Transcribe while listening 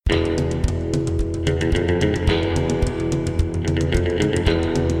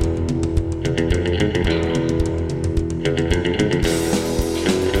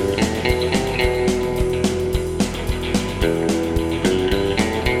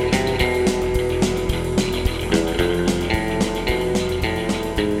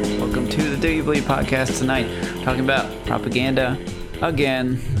Podcast tonight, talking about propaganda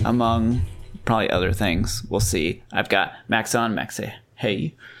again, among probably other things. We'll see. I've got Max on. Max, say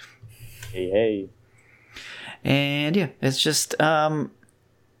hey. Hey. And yeah, it's just I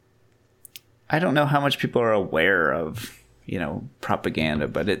don't know how much people are aware of, propaganda,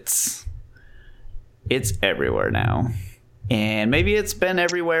 but it's everywhere now. And maybe it's been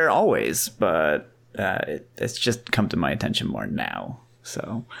everywhere always, but it's just come to my attention more now.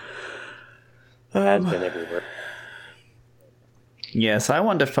 So it has been everywhere. Yeah, so I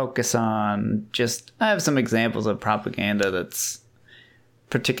wanted to focus on I have some examples of propaganda that's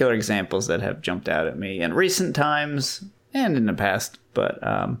particular examples that have jumped out at me in recent times and in the past, but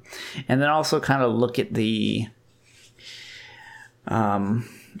and then also kind of look at I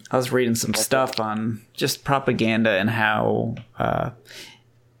was reading some stuff on just propaganda and how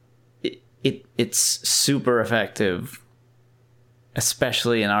it's super effective,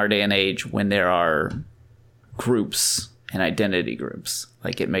 especially in our day and age when there are groups and identity groups.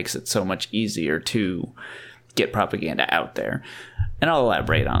 Like, it makes it so much easier to get propaganda out there. And I'll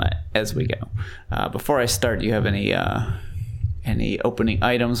elaborate on it as we go. Before I start, do you have any opening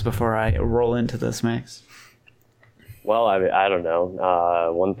items before I roll into this, Max? Well, I don't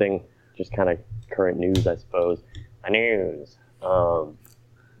know. One thing, just kind of current news, I suppose. News. I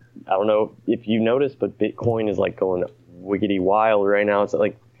don't know if you noticed, but Bitcoin is like going wiggity wild right now. It's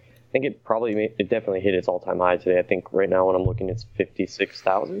like, I think it definitely hit its all-time high today. I think right now when I'm looking, it's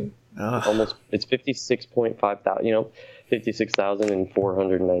 56,000. Almost, it's 56.5 thousand.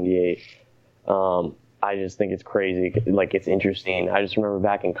 56,498. I just think it's crazy. Like, it's interesting. I just remember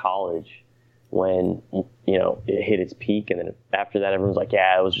back in college when it hit its peak, and then after that, everyone's like,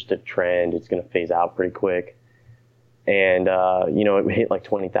 "Yeah, it was just a trend. It's gonna phase out pretty quick." And it hit like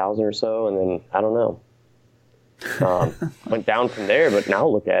 20,000 or so, and then I don't know. Went down from there, but now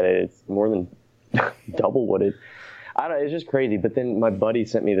look at it, it's more than double what it's just crazy. But then my buddy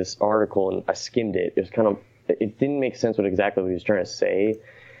sent me this article and I skimmed it. It didn't make sense exactly what he was trying to say.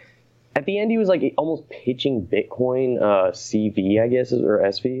 At the end, he was like almost pitching Bitcoin CV, I guess, or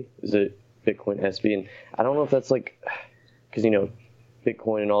SV. Is it Bitcoin SV? And I don't know if that's like, because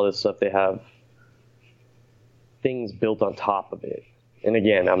Bitcoin and all this stuff, they have things built on top of it. And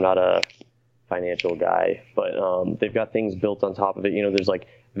again, I'm not a financial guy, but they've got things built on top of it. There's like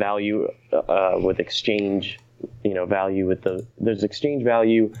value with exchange, value with there's exchange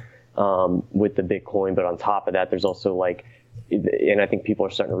value with the Bitcoin, but on top of that, there's also like, and I think people are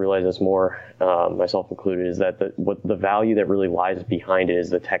starting to realize this more, myself included, is that the value that really lies behind it is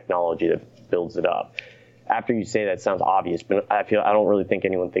the technology that builds it up. After you say that, it sounds obvious, but I don't really think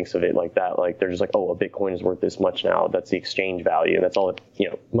anyone thinks of it like that. Like, they're just like, oh, a Bitcoin is worth this much now. That's the exchange value. And that's all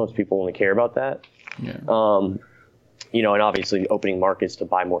most people only care about that. Yeah. And obviously opening markets to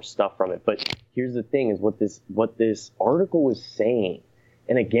buy more stuff from it. But here's the thing is what this article was saying.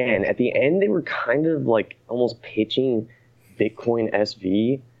 And again, at the end, they were kind of like almost pitching Bitcoin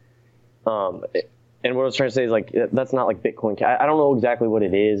SV. And what I was trying to say is, like, that's not like Bitcoin. I don't know exactly what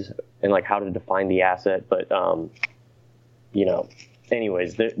it is and like how to define the asset, but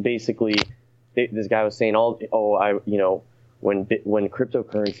anyways, basically, this guy was saying when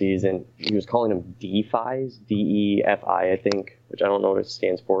cryptocurrencies, and he was calling them DeFis, DEFI, I think, which I don't know what it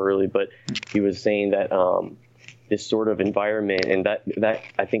stands for really, but he was saying that this sort of environment, and that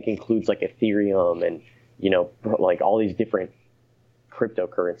I think includes like Ethereum and like all these different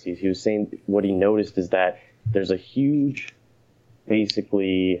cryptocurrencies. He was saying what he noticed is that there's a huge,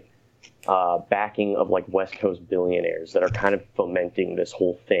 basically, backing of like West Coast billionaires that are kind of fomenting this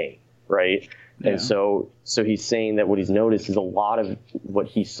whole thing, right? Yeah. And so he's saying that what he's noticed is a lot of what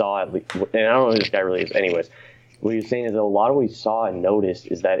he saw, and I don't know who this guy really is. Anyways, what he was saying is that a lot of what he saw and noticed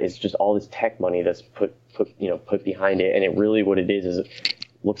is that it's just all this tech money that's put behind it, and it really what it is it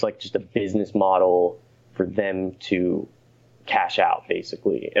looks like just a business model for them to cash out,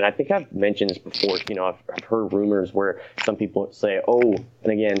 basically. And I think I've mentioned this before. I've heard rumors where some people say, oh,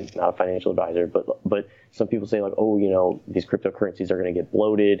 and again, not a financial advisor, but some people say like, oh, these cryptocurrencies are going to get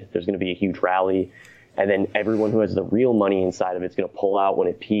bloated. There's going to be a huge rally. And then everyone who has the real money inside of it's going to pull out when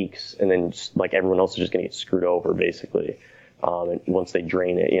it peaks. And then like everyone else is just going to get screwed over, basically. And once they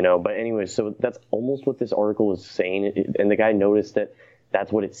drain it, But anyway, so that's almost what this article is saying. And the guy noticed that that's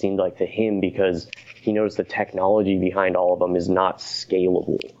what it seemed like to him, because he noticed the technology behind all of them is not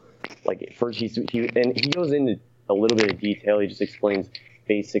scalable. like at first he goes into a little bit of detail. He just explains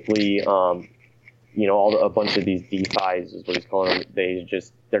basically, a bunch of these DeFis is what he's calling them.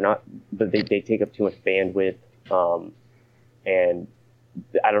 They take up too much bandwidth, and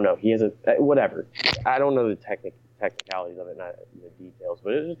I don't know. He has whatever. I don't know the technicalities of it, not the details,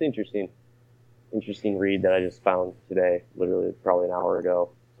 but it was just interesting read that I just found today, literally probably an hour ago.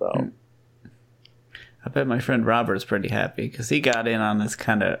 So. I bet my friend Robert's pretty happy because he got in on this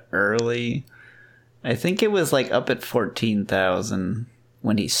kind of early. I think it was like up at 14,000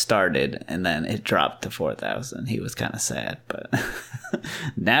 when he started, and then it dropped to 4,000. He was kind of sad, but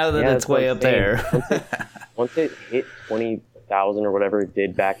now that it's way up there. once it hit 20,000 or whatever it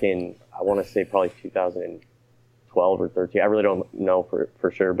did back in, I want to say probably 2012 or 13. I really don't know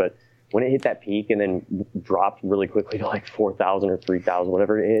for sure, but when it hit that peak and then dropped really quickly to like 4,000 or 3,000,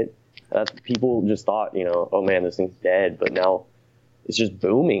 whatever it hit, people just thought, oh man, this thing's dead. But now it's just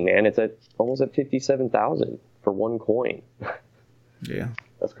booming, man. It's almost at 57,000 for one coin. Yeah.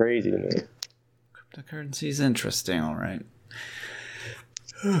 That's crazy to me. Cryptocurrency is interesting, all right.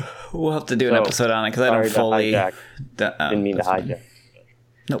 We'll have to do an episode on it because I don't fully... Didn't mean to hijack.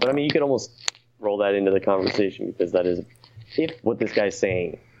 No. But I mean, you could almost roll that into the conversation because that is, if what this guy's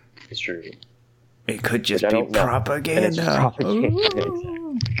saying is true. It could just be propaganda. It's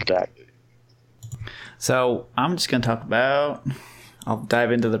propaganda. Exactly. So I'm just going to talk about... I'll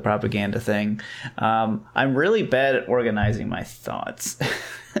dive into the propaganda thing. I'm really bad at organizing my thoughts.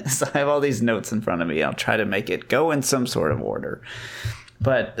 So I have all these notes in front of me. I'll try to make it go in some sort of order.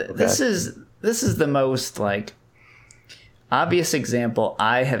 But this is the most like obvious example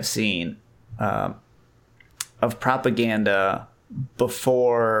I have seen of propaganda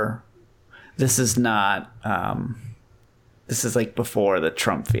before. This is not. This is like before the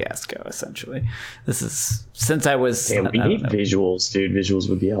Trump fiasco, essentially. This is since I was... Damn, we need visuals, dude. Visuals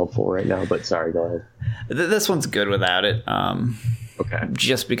would be helpful right now, but sorry, go ahead. This one's good without it. Okay.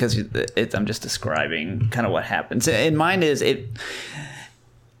 Just because I'm just describing kind of what happens. And mine is,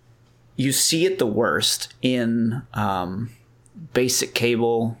 you see it the worst in basic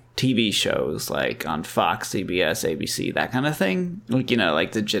cable TV shows, like on Fox, CBS, ABC, that kind of thing. Like,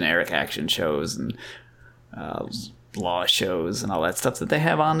 like the generic action shows and... law shows and all that stuff that they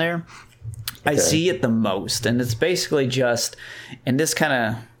have on there. Okay. I see it the most, and it's basically just, and this kind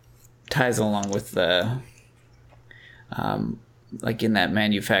of ties along with the like in that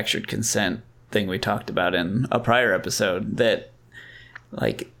manufactured consent thing we talked about in a prior episode, that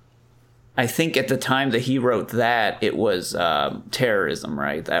like I think at the time that he wrote that, it was terrorism,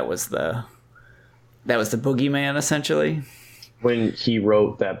 right? That was the boogeyman, essentially. When he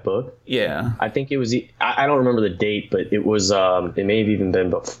wrote that book, yeah, I think it was. I don't remember the date, but it was. It may have even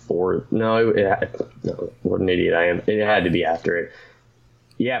been before. No, what an idiot I am! It had to be after it.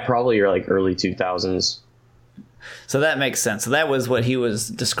 Yeah, probably like early 2000s. So that makes sense. So that was what he was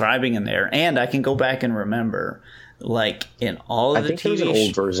describing in there, and I can go back and remember, like in all of the TV. I think there was an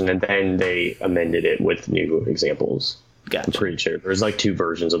old version, and then they amended it with new examples. Gotcha. I'm pretty sure there's like two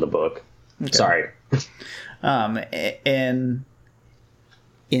versions of the book. Okay. Sorry. And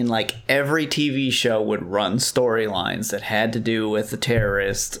in like every TV show would run storylines that had to do with the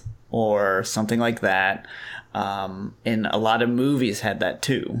terrorist or something like that. And a lot of movies had that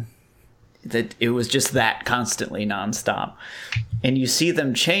too. That it was just that constantly nonstop. And you see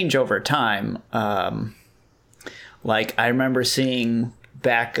them change over time. Like I remember seeing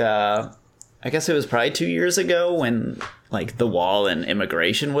back, I guess it was probably 2 years ago when like the wall and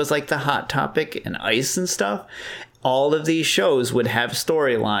immigration was like the hot topic and ICE and stuff. All of these shows would have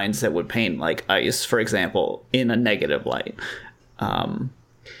storylines that would paint like ICE, for example, in a negative light. And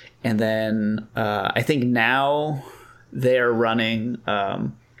then I think now they're running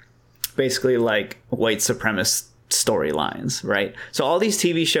basically like white supremacist storylines, right? So all these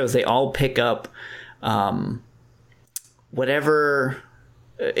TV shows, they all pick up whatever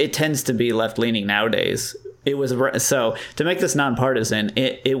it tends to be left-leaning nowadays. It was so to make this nonpartisan.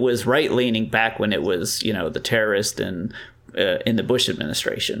 It was right-leaning back when it was, the terrorist and in the Bush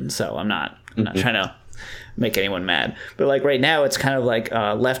administration. So I'm not trying to make anyone mad, but like right now it's kind of like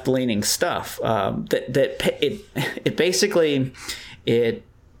left-leaning stuff. It basically the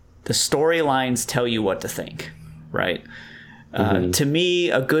storylines tell you what to think, right? To me,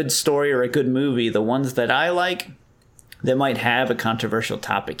 a good story or a good movie, the ones that I like, that might have a controversial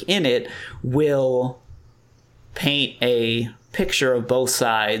topic in it, will paint a picture of both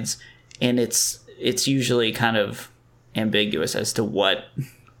sides, and it's usually kind of ambiguous as to what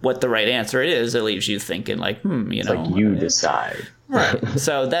the right answer is. It leaves you thinking like, it's like you decide. Right.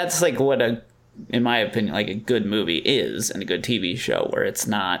 So that's like what a in my opinion, like a good movie is, and a good TV show, where it's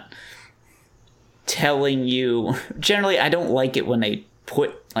not telling you. Generally, I don't like it when they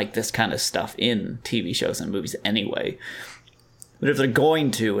put like this kind of stuff in TV shows and movies anyway. But if they're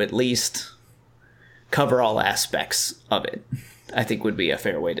going to, at least cover all aspects of it, I think would be a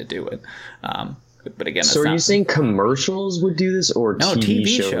fair way to do it. But again, so are you saying commercials would do this, or no, TV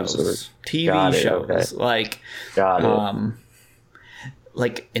shows? Or... TV shows. Okay. Like, got it.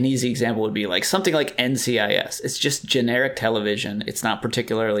 Like an easy example would be like something like NCIS. It's just generic television. It's not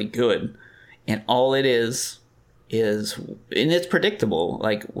particularly good, and all it is, and it's predictable.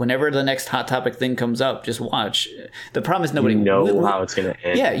 Like whenever the next hot topic thing comes up, just watch. The problem is nobody know how it's going to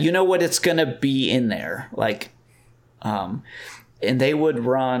end. Yeah, you know what it's going to be in there. Like, and they would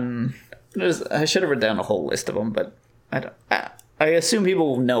run. I should have written down a whole list of them, but I assume people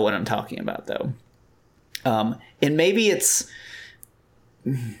will know what I'm talking about, though. And maybe it's.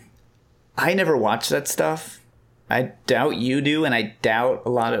 I never watch that stuff. I doubt you do, and I doubt a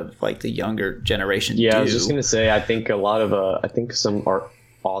lot of like the younger generation. Yeah, do. I was just gonna say. I think a lot of I think some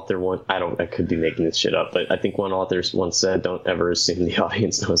author one. I could be making this shit up, but I think one author once said, "Don't ever assume the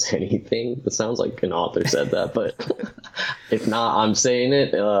audience knows anything." It sounds like an author said that, but if not, I'm saying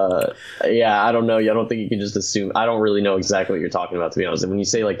it. Yeah, I don't know. I don't think you can just assume. I don't really know exactly what you're talking about, to be honest. And when you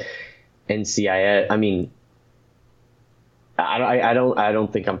say like NCIS, I mean, I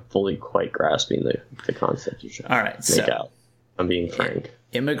don't think I'm fully quite grasping the concept you're trying to make out. I'm being frank.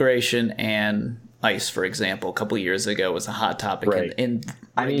 Immigration and ICE, for example, a couple of years ago was a hot topic in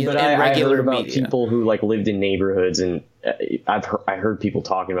regular I heard about media. People who like lived in neighborhoods, and I heard people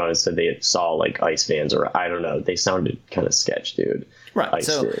talking about it, said they saw like ICE vans, or I don't know, they sounded kind of sketch, dude. Right. ICE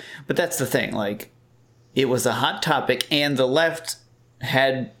so did. But that's the thing, like it was a hot topic, and the left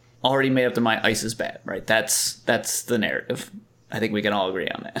had already made up their mind ICE is bad, right? That's the narrative. I think we can all agree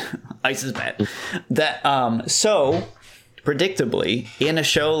on that. ICE is bad. That so predictably, in a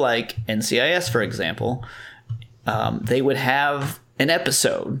show like NCIS, for example, they would have an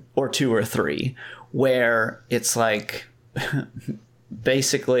episode or 2 or 3 where it's like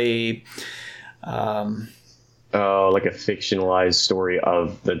basically like a fictionalized story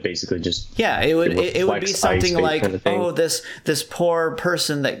of the basically just it would be something like kind of this poor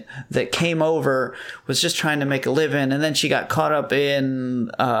person that came over was just trying to make a living, and then she got caught up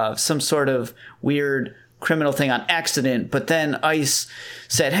in some sort of weird criminal thing on accident, but then ICE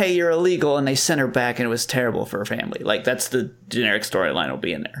said, hey, you're illegal, and they sent her back, and it was terrible for her family. Like that's the generic storyline will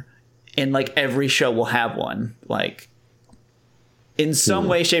be in there, and like every show will have one like in some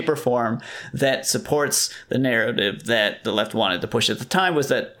way, shape, or form that supports the narrative that the left wanted to push at the time, was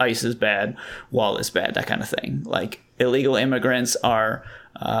that ICE is bad, Wall is bad, that kind of thing. Like illegal immigrants are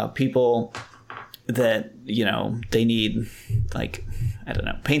people that, you know, they need, like, I don't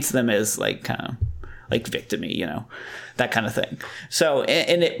know, paints them as like kind of like victim-y, you know, that kind of thing. So,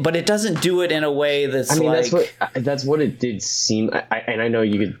 but it doesn't do it in a way that's that's what it did seem. And I know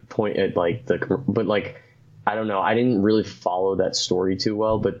you could point at like but like, I don't know. I didn't really follow that story too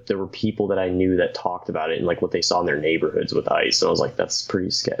well, but there were people that I knew that talked about it and like what they saw in their neighborhoods with ICE. And I was like, that's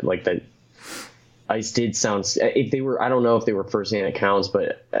pretty scary. Like that ICE did sound, if they were, I don't know if they were firsthand accounts,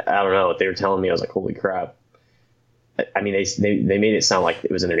 but I don't know what they were telling me. I was like, holy crap. I mean, they made it sound like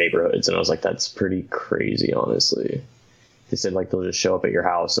it was in their neighborhoods. And I was like, that's pretty crazy, honestly. They said like, they'll just show up at your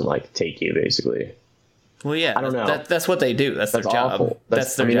house and like take you basically. Well, yeah, I don't know. That's what they do. That's their job. Awful.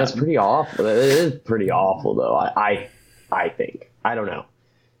 That's their job. That's pretty awful. It is pretty awful, though. I think. I don't know.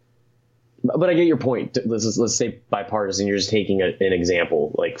 But I get your point. Let's say bipartisan. You're just taking an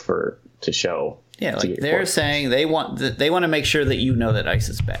example, like to show. Yeah, like they're saying they want to make sure that you know that ICE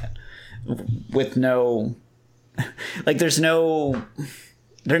is bad, with no, like there's no,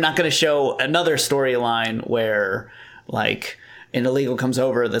 they're not going to show another storyline where like an illegal comes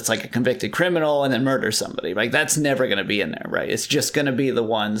over that's like a convicted criminal and then murders somebody. Like that's never going to be in there, right? It's just going to be the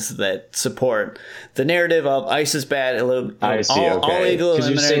ones that support the narrative of ICE is bad. All illegal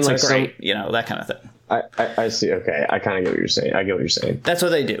immigrants are great, you know, that kind of thing. I see. Okay, I kind of get what you're saying. I get what you're saying. That's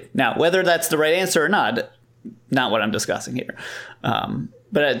what they do. Now, whether that's the right answer or not what I'm discussing here.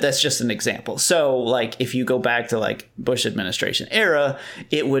 But that's just an example. So, like, if you go back to like Bush administration era,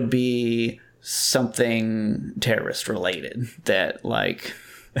 it would be something terrorist related that like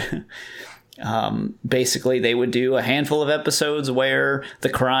basically they would do a handful of episodes where the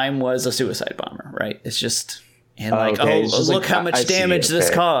crime was a suicide bomber, right? It's just look like, how much damage this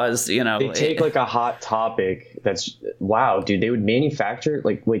caused, you know. They take like a hot topic that's wow, dude, they would manufacture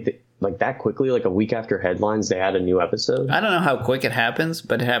like that quickly, like a week after headlines they had a new episode. I don't know how quick it happens,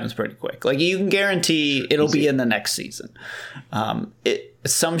 but it happens pretty quick. Like you can guarantee it'll be in the next season.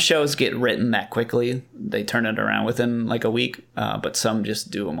 some shows get written that quickly. They turn it around within like a week, but some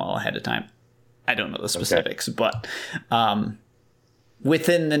just do them all ahead of time. I don't know the specifics, but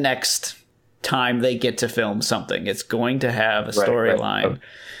within the next time they get to film something, it's going to have a storyline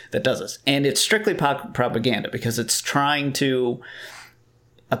that does this. And it's strictly propaganda because it's trying to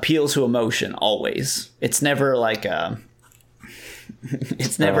appeal to emotion always. It's never like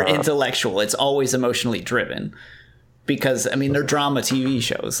it's never intellectual. It's always emotionally driven. Because, I mean, they're drama TV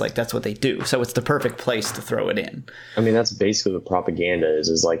shows. Like, that's what they do. So it's the perfect place to throw it in. I mean, that's basically what propaganda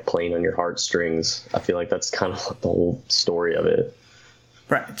is like playing on your heartstrings. I feel like that's kind of like the whole story of it.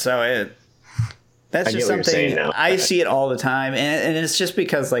 Right. So that's just something I see it all the time. And it's just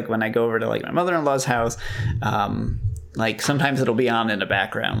because, like, when I go over to, like, my mother-in-law's house, like, sometimes it'll be on in the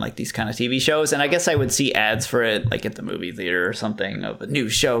background, like, these kind of TV shows. And I guess I would see ads for it, like, at the movie theater or something of a new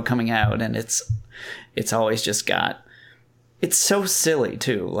show coming out. And it's always just got... It's so silly,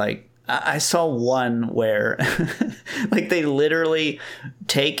 too. Like, I saw one where, like, they literally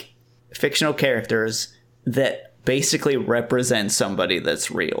take fictional characters that basically represent somebody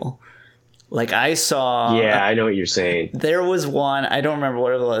that's real. Like, I saw... Yeah, I know what you're saying. There was one, I don't remember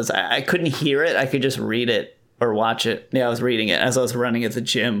what it was. I couldn't hear it. I could just read it or watch it. Yeah, I was reading it as I was running at the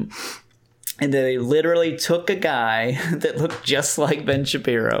gym. And they literally took a guy that looked just like Ben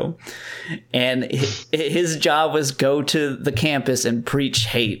Shapiro, and his job was go to the campus and preach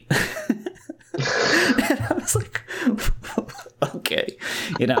hate. And I was like, okay,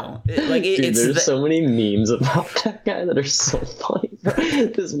 you know, like dude, there's so many memes about that guy that are so funny.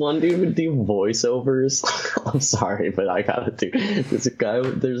 This one dude would do voiceovers. I'm sorry, but I gotta do this guy.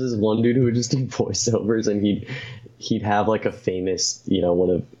 There's this one dude who would just do voiceovers, and he'd have like a famous, you know,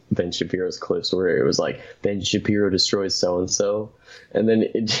 one of Ben Shapiro's clips where it was like, Ben Shapiro destroys so-and-so. And then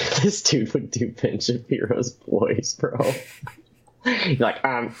this dude would do Ben Shapiro's voice, bro. Like,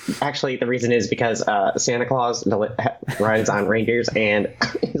 actually, the reason is because Santa Claus rides on reindeers, and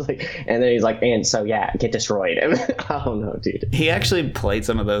he's like, and so yeah, get destroyed. I don't know, dude. He actually played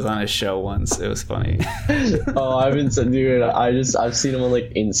some of those on his show once. It was funny. Oh, I've seen him on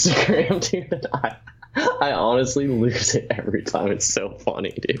like Instagram, dude. I honestly lose it every time. It's so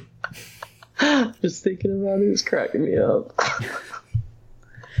funny, dude. Just thinking about it is cracking me up.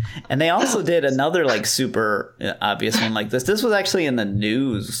 And they also did another like super obvious one like this. This was actually in the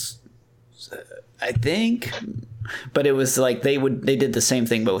news, I think, but it was like they did the same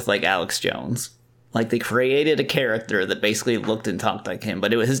thing, but with like Alex Jones. Like they created a character that basically looked and talked like him,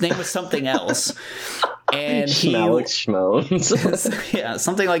 but his name was something else. And Alex Schmones. Yeah,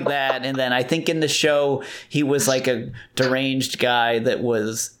 something like that. And then I think in the show he was like a deranged guy that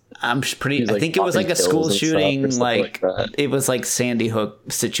was. I think it was like a school shooting, like it was like Sandy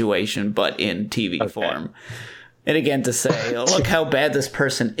Hook situation, but in TV form. And again, to say, oh, look how bad this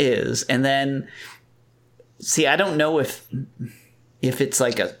person is. And then, see, I don't know if it's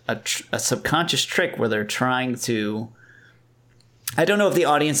like a subconscious trick where they're trying to. I don't know if the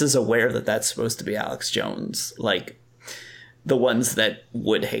audience is aware that that's supposed to be Alex Jones, like the ones that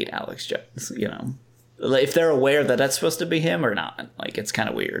would hate Alex Jones, you know. If they're aware that that's supposed to be him or not, like it's kind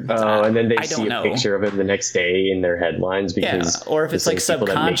of weird. Oh, and then they see a picture of him the next day in their headlines because, or if it's like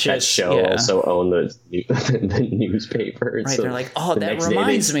subconscious, that show also own the newspaper. Right? So they're like, oh, that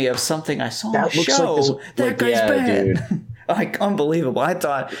reminds me of something I saw on the show. That guy's bad. Dude. Like unbelievable. I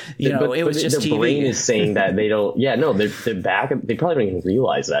thought, it was just their TV. brain is saying that they don't. Yeah, no, they're back. They probably don't even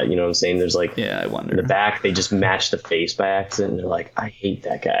realize that. You know what I'm saying? There's like, I wonder. In the back, they just match the face by accident. And they're like, I hate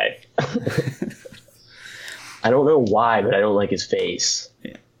that guy. I don't know why, but I don't like his face.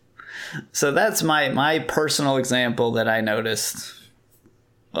 Yeah. So that's my personal example that I noticed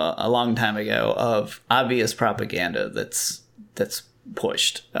a long time ago of obvious propaganda that's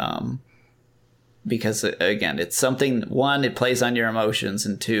pushed. Because again, it's something. One, it plays on your emotions,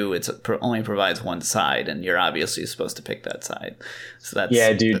 and two, it only provides one side, and you're obviously supposed to pick that side. So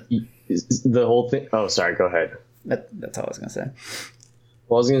that's dude. The whole thing. Oh, sorry. Go ahead. That's all I was gonna say.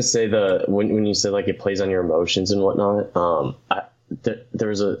 Well, I was gonna say when you said like it plays on your emotions and whatnot. There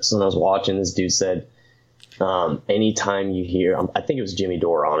was someone I was watching. This dude said, anytime you hear, I think it was Jimmy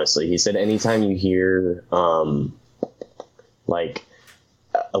Dore. Honestly, he said anytime you hear like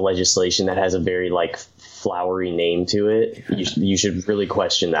a legislation that has a very like flowery name to it, you should really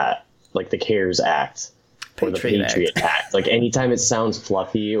question that, like the CARES Act. Or the Patriot Act. Like anytime it sounds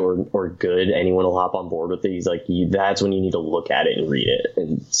fluffy or good, anyone will hop on board with it. He's like, that's when you need to look at it and read it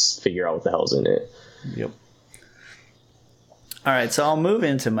and figure out what the hell's in it. Yep. All right, so I'll move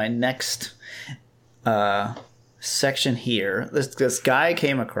into my next section here. This guy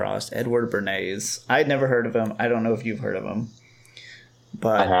came across, Edward Bernays. I'd never heard of him. I don't know if you've heard of him.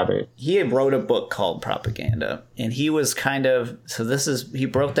 but I haven't. he had wrote a book called Propaganda, and he was kind of he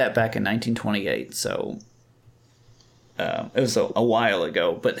wrote that back in 1928, so it was a while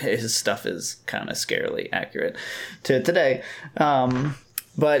ago, but his stuff is kind of scarily accurate to today.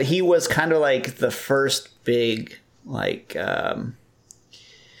 But he was kind of like the first big, like,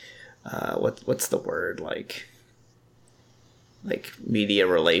 what's the word, like media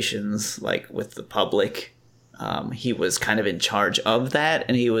relations, like with the public. He was kind of in charge of that,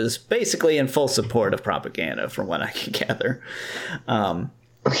 and he was basically in full support of propaganda, from what I can gather.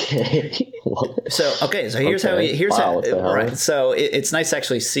 Okay. So here's how right. So it's nice to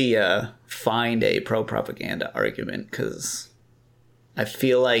actually find a pro propaganda argument, because I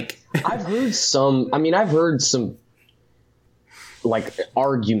feel like I've heard some like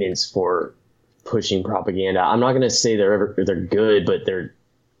arguments for pushing propaganda. I'm not going to say they're good, but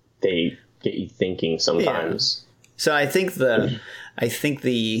they get you thinking sometimes. Yeah. So I think the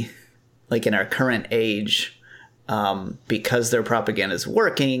like in our current age, because their propaganda is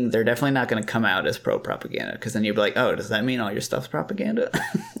working, they're definitely not going to come out as pro propaganda, because then you'd be like, oh, does that mean all your stuff's propaganda?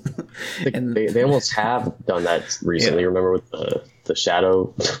 And they almost have done that recently. Yeah. Remember with the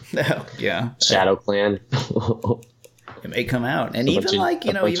Shadow? Shadow Clan. It may come out, and even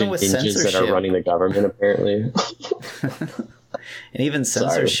even with censorship that are running the government, apparently. And even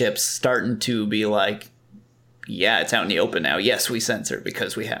censorship's starting to be like, yeah, it's out in the open now. Yes, we censor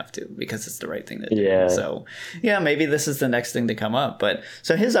because we have to, because it's the right thing to do. Yeah. So, yeah, maybe this is the next thing to come up. But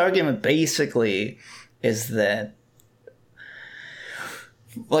so his argument basically is that,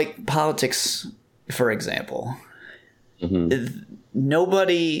 like, politics, for example,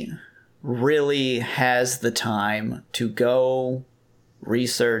 nobody really has the time to go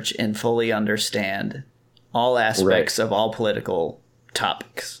research and fully understand all aspects of all political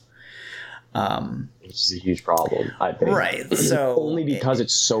topics. Which is a huge problem, I think. Right. So only because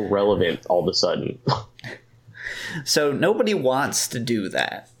it's so relevant all of a sudden. So nobody wants to do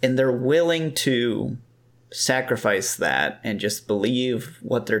that, and they're willing to sacrifice that and just believe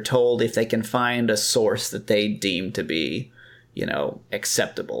what they're told if they can find a source that they deem to be,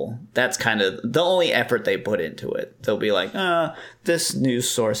 acceptable. That's kind of the only effort they put into it. They'll be like, this news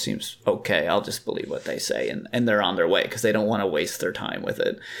source seems okay, I'll just believe what they say, and they're on their way because they don't want to waste their time with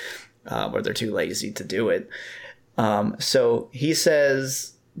it, or they're too lazy to do it. So he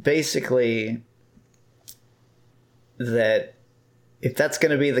says basically that if that's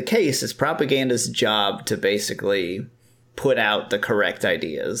going to be the case, it's propaganda's job to basically put out the correct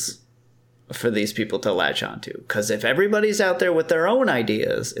ideas for these people to latch onto. Because if everybody's out there with their own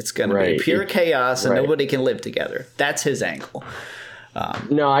ideas, it's going to be pure chaos and nobody can live together. That's his angle.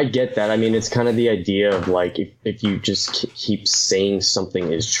 No, I get that. I mean, it's kind of the idea of like, if you just keep saying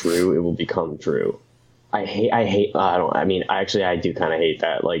something is true, it will become true. I do kind of hate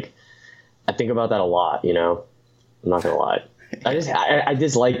that. Like, I think about that a lot, I'm not going to lie. I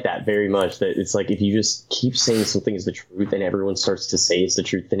dislike that very much, that it's like, if you just keep saying something is the truth and everyone starts to say it's the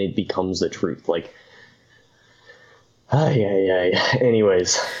truth, then it becomes the truth. Like,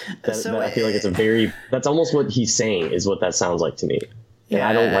 anyways, I feel like that's almost what he's saying is what that sounds like to me. And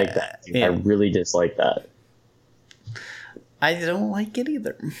I don't like that. Yeah. I really dislike that. I don't like it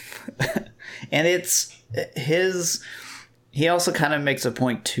either. And he also kind of makes a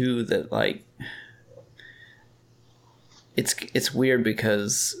point too that like, it's weird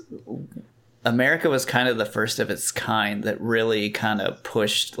because America was kind of the first of its kind that really kind of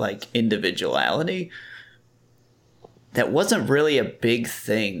pushed like individuality. That wasn't really a big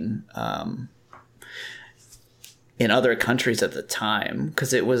thing in other countries at the time,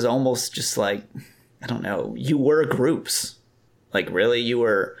 because it was almost just like, I don't know, you were groups. Like, really, you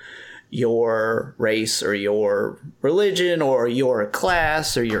were your race or your religion or your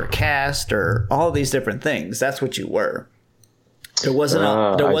class or your caste or all these different things. That's what you were. There wasn't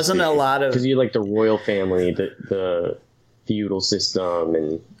a lot of, because you like the royal family, the feudal system,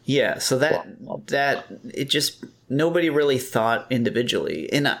 and so that it just, nobody really thought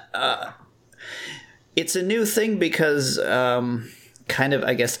individually, and it's a new thing because kind of,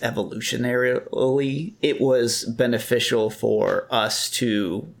 I guess, evolutionarily, it was beneficial for us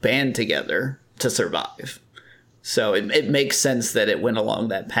to band together to survive. So it makes sense that it went along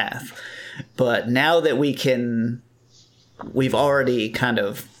that path. But now that we've already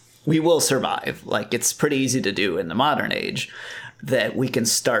we will survive. Like, it's pretty easy to do in the modern age, that we can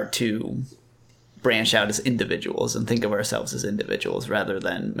start to branch out as individuals and think of ourselves as individuals rather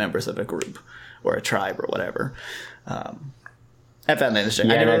than members of a group or a tribe or whatever. I found that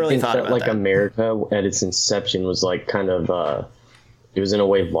interesting. I never really thought about like that. America at its inception was like kind of it was in a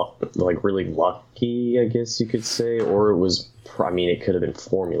way like really lucky, I guess you could say, or it was, I mean, it could have been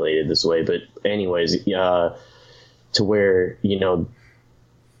formulated this way, but anyways, to where, you know,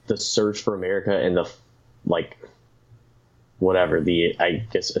 the search for America and the, like, whatever, the, I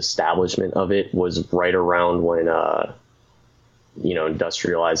guess, establishment of it was right around when, you know,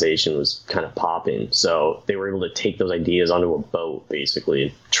 industrialization was kind of popping. So they were able to take those ideas onto a boat, basically,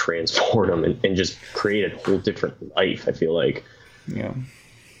 and transport them and just create a whole different life, I feel like. Yeah.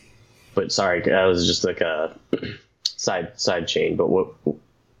 But sorry, that was just like a side chain, but what,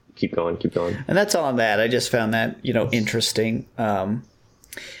 keep going. And that's all on that. I just found that, you know, interesting. And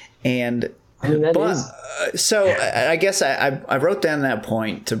I mean, that is... so I guess I wrote down that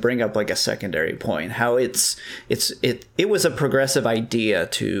point to bring up like a secondary point, how it was a progressive idea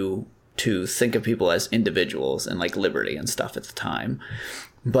to think of people as individuals and like liberty and stuff at the time.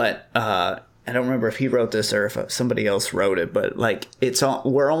 But I don't remember if he wrote this or if somebody else wrote it, but like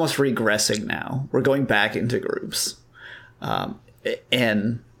we're almost regressing now. We're going back into groups.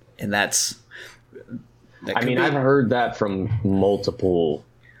 And that's, I mean, I've heard that from multiple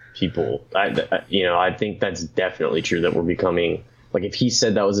people. I think that's definitely true, that we're becoming, like, if he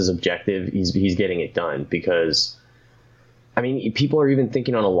said that was his objective, he's getting it done. Because I mean, people are even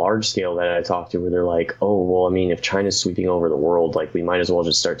thinking on a large scale that I talked to, where they're like, oh, well, I mean, if China's sweeping over the world, like, we might as well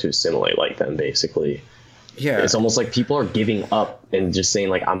just start to assimilate like them, basically. Yeah. It's almost like people are giving up and just saying,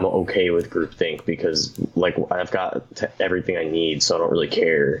 like, I'm okay with groupthink because, like, I've got everything I need, so I don't really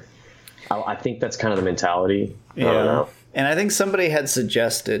care. I think that's kind of the mentality. Yeah. I don't know. And I think somebody had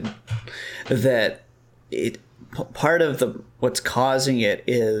suggested that part of what's causing it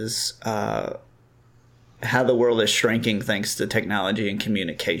is how the world is shrinking thanks to technology and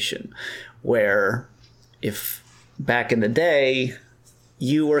communication, where if back in the day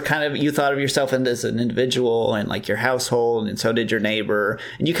you thought of yourself as an individual and like your household, and so did your neighbor,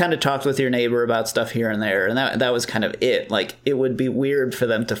 and you kind of talked with your neighbor about stuff here and there, and that was kind of it. Like, it would be weird for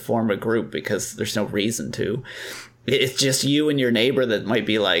them to form a group because there's no reason to. It's just you and your neighbor that might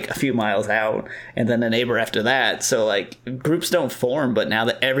be like a few miles out, and then a neighbor after that. So like, groups don't form, but now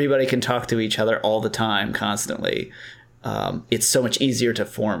that everybody can talk to each other all the time, constantly, it's so much easier to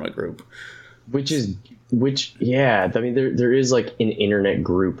form a group. Yeah, I mean, there is like an internet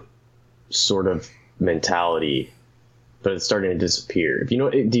group sort of mentality, but it's starting to disappear. If you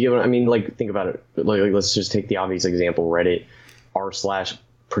know, do you get what I mean? Like, think about it. Like let's just take the obvious example: Reddit, r/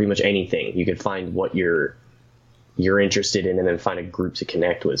 pretty much anything. You could find what you're interested in, and then find a group to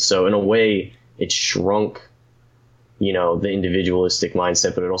connect with. So in a way, it shrunk, you know, the individualistic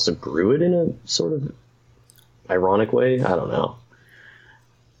mindset, but it also grew it in a sort of ironic way. I don't know.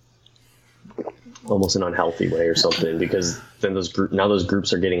 Almost an unhealthy way or something, because then those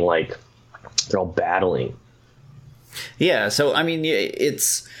groups are getting like, they're all battling. Yeah, so I mean,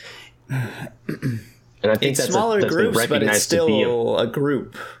 it's and I think it's smaller groups, but it's still a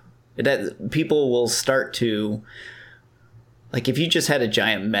group that people will start to, like, if you just had a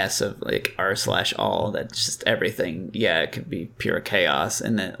giant mess of like r/all, that's just everything. Yeah, it could be pure chaos,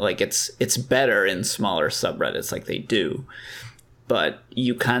 and then like it's better in smaller subreddits like they do. But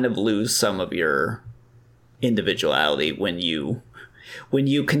you kind of lose some of your individuality when you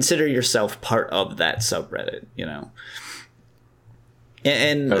consider yourself part of that subreddit, you know.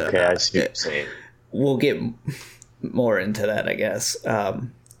 And okay, I see what you're saying. We'll get more into that, I guess.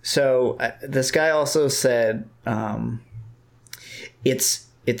 So this guy also said it's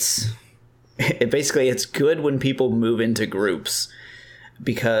basically it's good when people move into groups,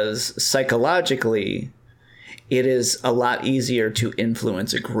 because psychologically it is a lot easier to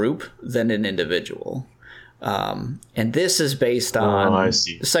influence a group than an individual. And this is based on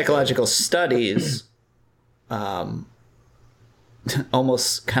psychological studies,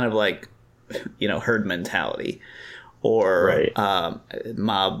 almost kind of like, you know, herd mentality, or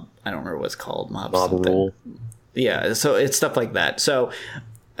mob. I don't remember what it's called. Mob rule. Yeah, so it's stuff like that. So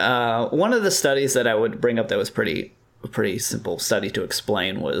one of the studies that I would bring up that was a pretty simple study to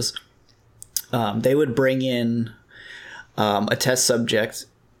explain was, they would bring in a test subject.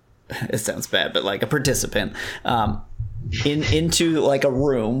 It sounds bad, but like a participant into like a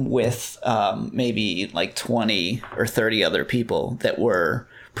room with maybe like 20 or 30 other people that were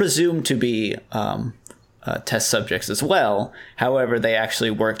presumed to be test subjects as well. However, they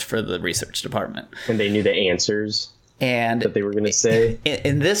actually worked for the research department, and they knew the answers and that they were going to say.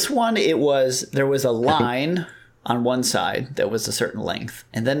 In this one, there was a line on one side that was a certain length,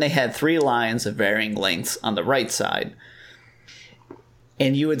 and then they had 3 lines of varying lengths on the right side.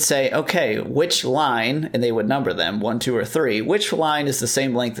 And you would say, okay, which line, and they would number them, 1, 2, or 3, which line is the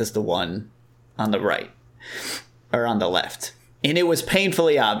same length as the one on the right or on the left? And it was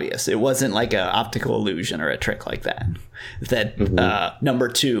painfully obvious. It wasn't like an optical illusion or a trick like that. That number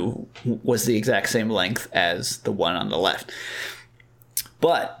 2 was the exact same length as the one on the left.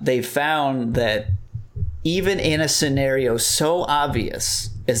 But they found that even in a scenario so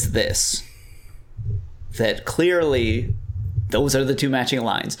obvious as this, that clearly those are the 2 matching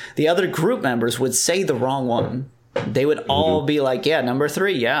lines, the other group members would say the wrong one. They would all be like, yeah, number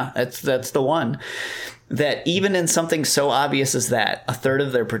 3, yeah, that's the one. That even in something so obvious as that, a third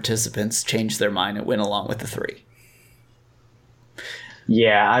of their participants changed their mind and went along with the 3.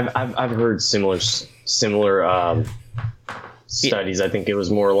 Yeah, I've heard similar studies. I think it was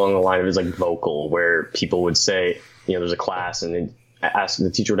more along the line of it's like vocal, where people would say, there's a class and then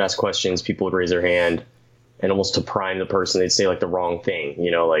the teacher would ask questions, people would raise their hand, and almost to prime the person, they'd say like the wrong thing,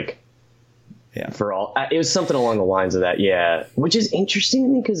 for all, it was something along the lines of that. Yeah. Which is interesting to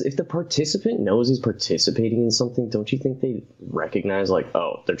me, because if the participant knows he's participating in something, don't you think they recognize like,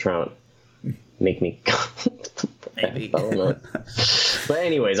 oh, they're trying to make me maybe. I don't know. But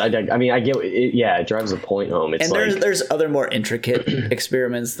anyways, I mean, I get it. Yeah, it drives the point home. It's and there's other more intricate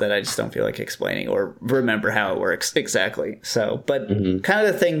experiments that I just don't feel like explaining or remember how it works exactly. So, but kind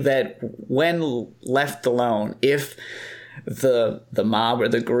of the thing that when left alone, if the mob or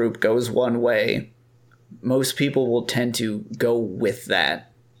the group goes one way, most people will tend to go with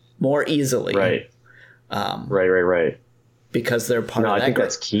that more easily. Right. Right. Because they're part of that. I think group.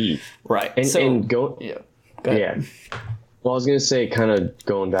 That's key. Right. And go ahead. Yeah. Well, I was going to say, kind of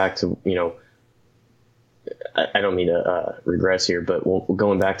going back to, I don't mean to regress here, but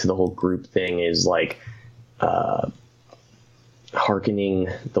going back to the whole group thing is like, hearkening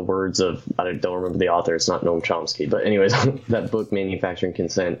the words of, I don't remember the author, it's not Noam Chomsky, but anyways, that book Manufacturing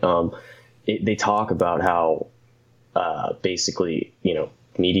Consent, they talk about how basically,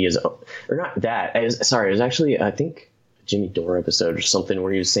 media's, or not that, it was actually, I think, a Jimmy Dore episode or something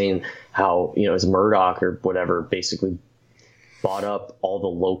where he was saying how, as Murdoch or whatever basically bought up all the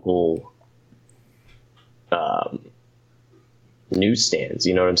local newsstands,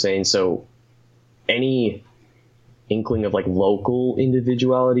 you know what I'm saying? So any inkling of like local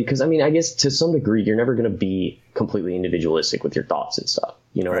individuality, because I mean, I guess to some degree you're never going to be completely individualistic with your thoughts and stuff,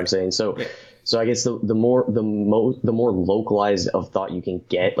 you know what I'm saying? So I guess the more localized of thought you can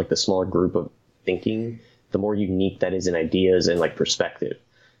get, like the smaller group of thinking, the more unique that is in ideas and like perspective.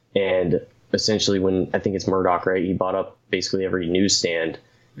 And essentially, when I think it's Murdoch, right, he bought up basically every newsstand.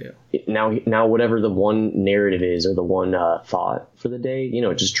 Now whatever the one narrative is, or the one thought for the day,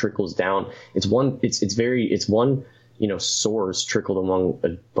 it just trickles down. It's one source trickled among a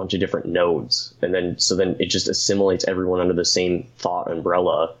bunch of different nodes, and then it just assimilates everyone under the same thought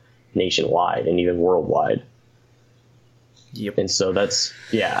umbrella nationwide and even worldwide. Yep. And so that's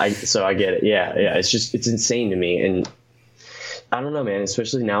I get it. Yeah. It's insane to me, and I don't know, man.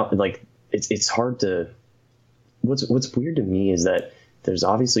 Especially now, like it's hard to. What's weird to me is that there's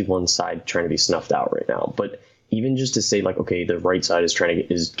obviously one side trying to be snuffed out right now, but even just to say like, okay, the right side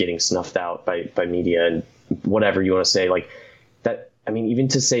is getting snuffed out by media and whatever you want to say, like that. I mean, even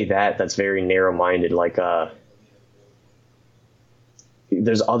to say that's very narrow-minded. Like,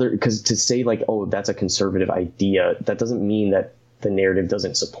 there's because to say like, oh, that's a conservative idea, that doesn't mean that the narrative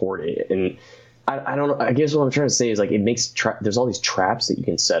doesn't support it. And I don't know. I guess what I'm trying to say is like, it makes there's all these traps that you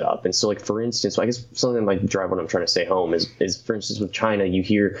can set up. And so like, for instance, I guess something that might drive what I'm trying to say home is for instance, with China, you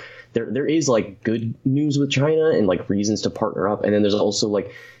hear there is like good news with China and like reasons to partner up. And then there's also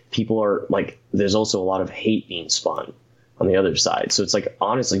like there's also a lot of hate being spun on the other side. So it's like,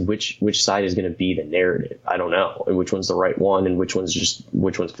 honestly, which side is going to be the narrative? I don't know. And which one's the right one and which one's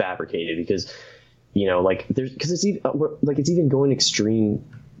fabricated, because, like because it's even going extreme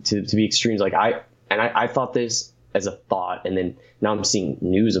to be extremes. Like I thought this as a thought, and then now I'm seeing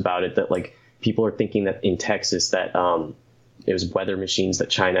news about it that like people are thinking that in Texas that it was weather machines that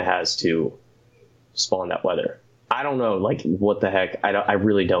China has to spawn that weather. I don't know, like what the heck. I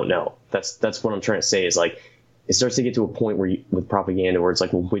really don't know. That's what I'm trying to say is like, it starts to get to a point where with propaganda where it's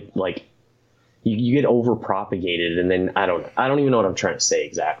like, well, like you get over propagated, and then I don't even know what I'm trying to say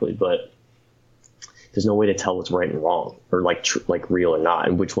exactly, but there's no way to tell what's right and wrong, or like real or not,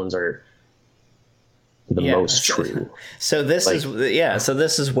 and which ones are the most true. So this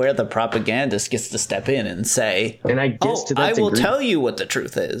is where the propagandist gets to step in and say, and I guess I will tell you what the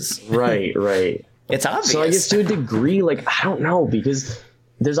truth is. Right. It's obvious. So I guess to a degree, like, I don't know, because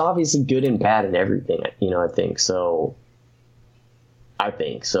there's obviously good and bad in everything, I think. So How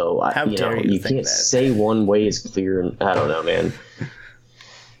dare you can't that? Say one way is clear, and I don't know, man.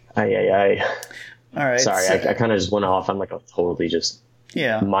 All right. Sorry, I kind of just went off on like a totally just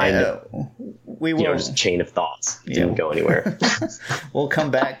mind. we will just a chain of thoughts. Didn't go anywhere. We'll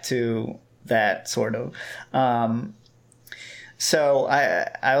come back to that sort of. So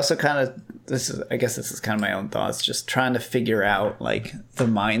I also kind of, I guess this is kind of my own thoughts, just trying to figure out like the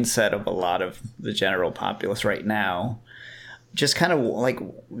mindset of a lot of the general populace right now. Just kind of like,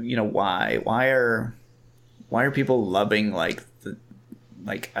 why are people loving like the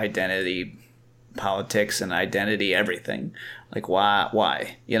identity politics and identity everything? Like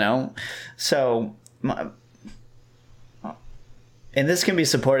why, So and this can be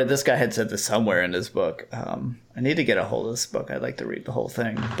supported. This guy had said this somewhere in his book. I need to get a hold of this book. I'd like to read the whole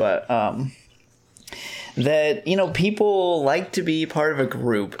thing. But that, people like to be part of a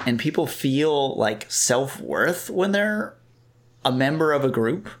group, and people feel like self-worth when they're a member of a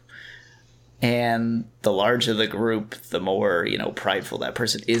group. And the larger the group, the more, prideful that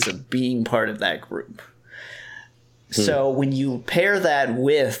person is of being part of that group. So when you pair that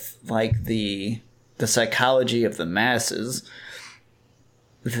with like the psychology of the masses,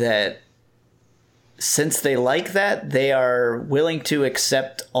 that since they like that, they are willing to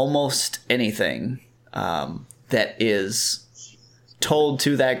accept almost anything that is told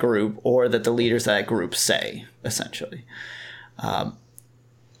to that group or that the leaders of that group say, essentially. And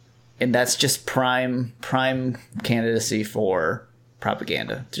that's just prime candidacy for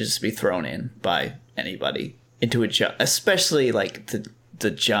propaganda to just be thrown in by anybody into especially like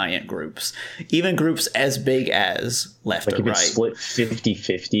the giant groups, even groups as big as left or right. If it's split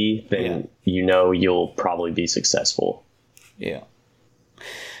 50-50, then you'll probably be successful. Yeah.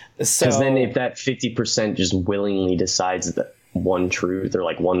 Because then if that 50% just willingly decides that one truth or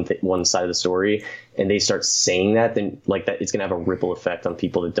like one side of the story, and they start saying that, then like that, it's gonna have a ripple effect on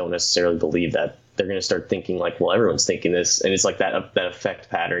people that don't necessarily believe that. They're gonna start thinking like, well, everyone's thinking this, and it's like that effect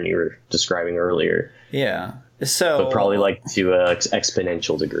pattern you were describing earlier. Yeah. So, but probably like to an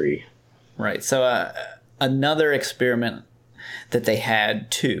exponential degree. Right. So another experiment that they had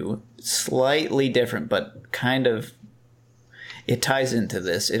too, slightly different, but kind of it ties into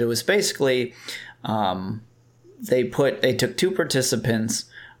this. It was basically they took two participants.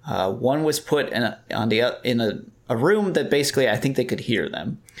 One was put in a room that basically I think they could hear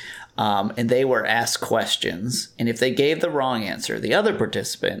them. And they were asked questions. And if they gave the wrong answer, the other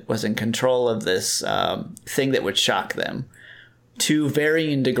participant was in control of this thing that would shock them to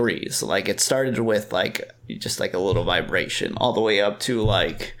varying degrees. Like it started with like just like a little vibration all the way up to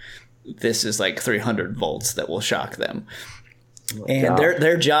like this is like 300 volts that will shock them. And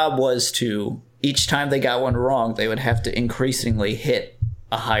their job was to, each time they got one wrong, they would have to increasingly hit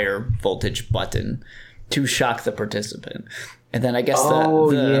a higher voltage button to shock the participant. And then I guess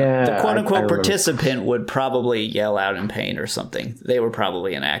the quote-unquote participant would probably yell out in pain or something. They were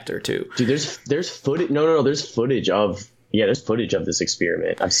probably an actor too. Dude, there's footage. No. There's footage of this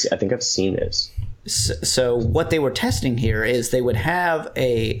experiment. I think I've seen this. So what they were testing here is they would have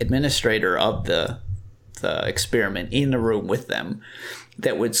a administrator of the experiment in the room with them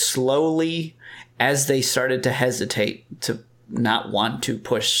that would slowly, as they started to hesitate to not want to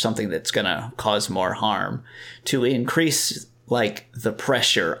push something that's going to cause more harm, to increase like the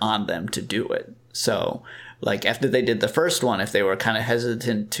pressure on them to do it. So like after they did the first one, if they were kind of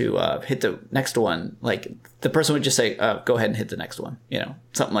hesitant to hit the next one, like the person would just say, go ahead and hit the next one,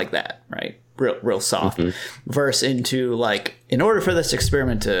 something like that, right? Real soft. Verse into like, in order for this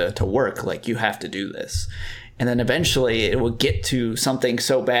experiment to work, like you have to do this. And then eventually it will get to something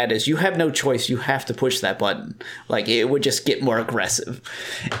so bad as you have no choice. You have to push that button. Like it would just get more aggressive.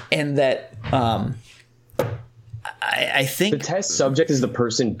 And that, I think the test subject is the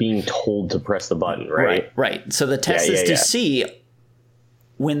person being told to press the button, right? Right. So the test is to see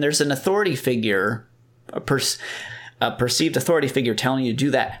when there's an authority figure, a perceived authority figure telling you to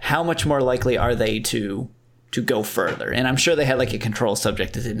do that, how much more likely are they to go further? And I'm sure they had like a control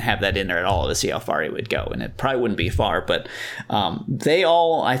subject that didn't have that in there at all to see how far he would go. And it probably wouldn't be far, but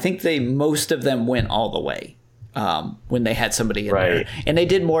most of them went all the way when they had somebody in there. And they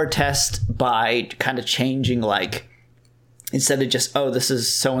did more tests by kind of changing, like, instead of just, this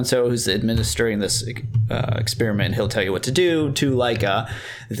is so-and-so who's administering this experiment, he'll tell you what to do, to like,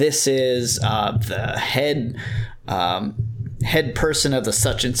 this is the head person of the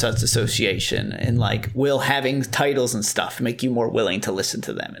such and such association, and like will having titles and stuff make you more willing to listen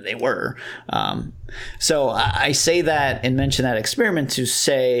to them, and they were. So I say that and mention that experiment to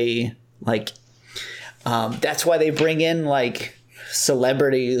say like that's why they bring in like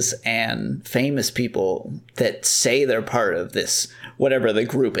celebrities and famous people that say they're part of this whatever the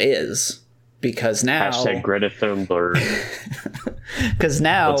group is, because now # Greta Thunberg. Because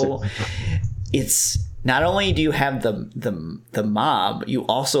now it's not only do you have the mob, you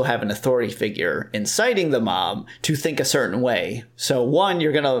also have an authority figure inciting the mob to think a certain way. So one,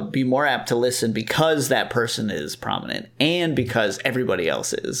 you're going to be more apt to listen because that person is prominent and because everybody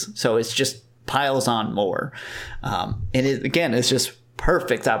else is. So it's just piles on more. Again, it's just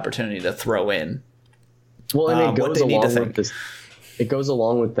perfect opportunity to throw in. Well, and it goes along with this. It goes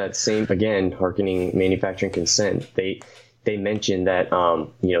along with that same, again, hearkening manufacturing consent. They mentioned that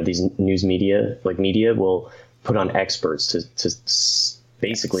these news media will put on experts to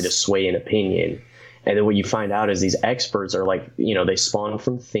basically to sway an opinion, and then what you find out is these experts are they spawn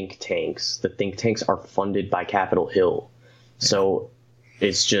from think tanks. The think tanks are funded by Capitol Hill, so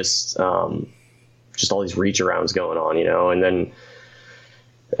it's just all these reach arounds going on, and then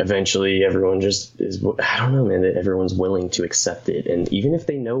eventually everyone just is, I don't know, man, that everyone's willing to accept it, and even if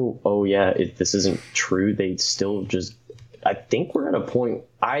they know, this isn't true, they still just. I think we're at a point,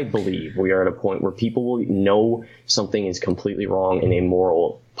 I believe we are at a point where people will know something is completely wrong and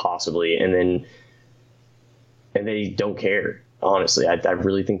immoral, possibly, and they don't care. Honestly, I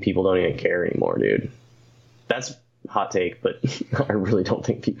really think people don't even care anymore, dude. That's a hot take, but I really don't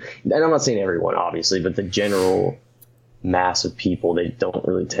think people, and I'm not saying everyone, obviously, but the general mass of people, they don't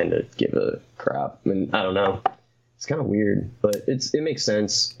really tend to give a crap. I mean, I don't know. It's kind of weird, but it makes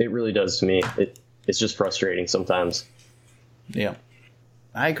sense. It really does to me. It's just frustrating sometimes. Yeah,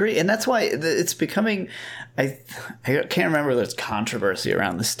 I agree. And that's why it's becoming, I can't remember there's controversy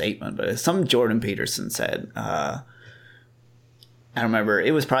around the statement, but some Jordan Peterson said, I don't remember,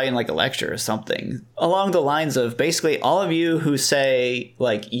 it was probably in like a lecture or something along the lines of basically all of you who say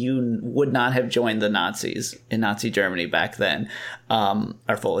like you would not have joined the Nazis in Nazi Germany back then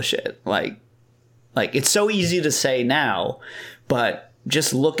are full of shit. Like it's so easy to say now, but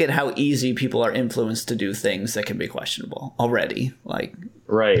just look at how easy people are influenced to do things that can be questionable already.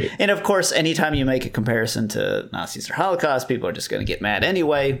 Right. And of course, anytime you make a comparison to Nazis or Holocaust, people are just going to get mad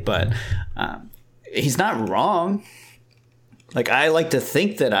anyway. But he's not wrong. I like to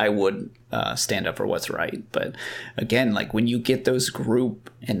think that I would stand up for what's right. But again, when you get those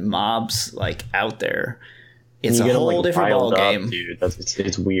group and mobs out there, it's a whole different ball game, dude.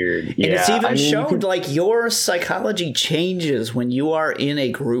 It's weird. And it's even shown your psychology changes when you are in a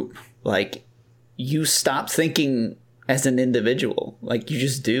group. You stop thinking as an individual. You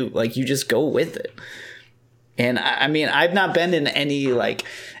just do. You just go with it. And I mean, I've not been in any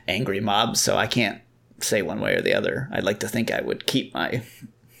angry mobs, so I can't say one way or the other. I'd like to think I would keep my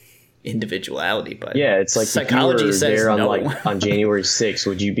individuality, but yeah, it's psychology if you were says there on no. On January 6th,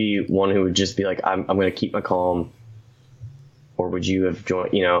 would you be one who would just be I'm going to keep my calm, or would you have joined?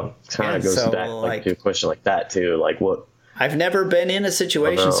 Kind of goes back to a question like that too. What? I've never been in a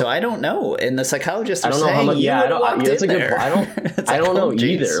situation, so I don't know. And the psychologists are saying, how much, yeah, that's a good point. I don't know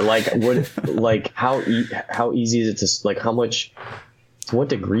geez. either. How easy is it to how much? To what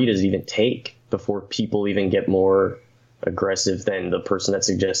degree does it even take before people even get more aggressive than the person that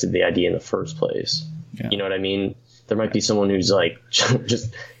suggested the idea in the first place? Yeah. You know what I mean? There might be someone who's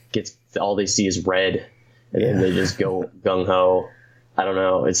just gets all they see is red, and then they just go gung-ho. I don't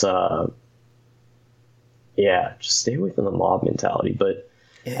know. It's just stay away from the mob mentality. But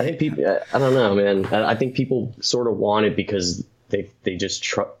I think people, I don't know, man. I think people sort of want it because they just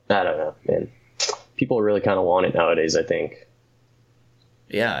I don't know, man. People really kind of want it nowadays, I think.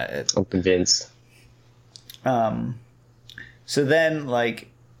 Yeah. I'm convinced. So then,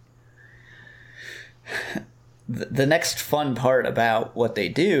 the next fun part about what they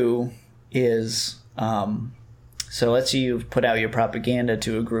do is, so let's say you've put out your propaganda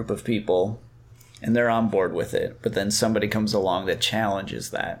to a group of people, and they're on board with it, but then somebody comes along that challenges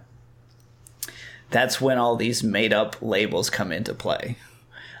that. That's when all these made-up labels come into play.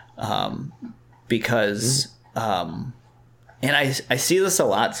 Because, and I see this a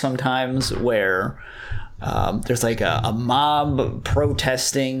lot sometimes where there's a mob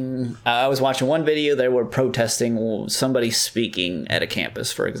protesting. I was watching one video, they were protesting somebody speaking at a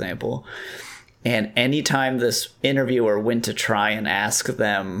campus, for example. And anytime this interviewer went to try and ask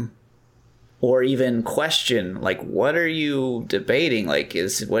them or even question, what are you debating?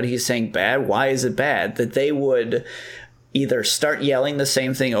 Is what he's saying bad? Why is it bad? That they would either start yelling the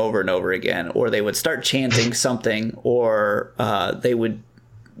same thing over and over again, or they would start chanting something, or they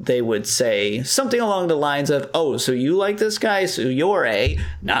would say something along the lines of, oh, so you like this guy, so you're a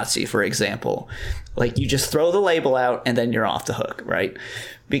Nazi, for example. You just throw the label out and then you're off the hook, right?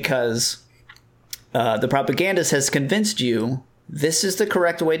 Because the propagandist has convinced you this is the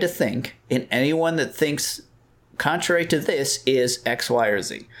correct way to think, and anyone that thinks contrary to this is X, Y, or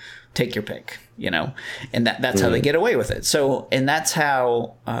Z. Take your pick, and that's how they get away with it. So, and that's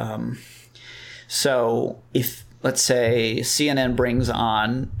how... So if, let's say, CNN brings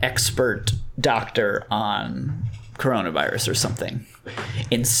on expert doctor on coronavirus or something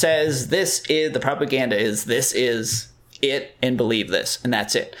and says the propaganda is this is it and believe this and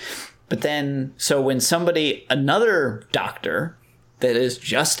that's it. But then, so when another doctor that is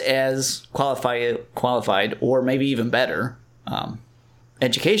just as qualified or maybe even better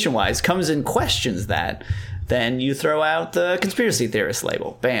education-wise comes and questions that, then you throw out the conspiracy theorist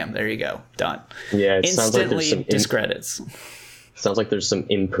label. Bam, there you go. Done. Yeah, it instantly sounds like discredits. Sounds like there's some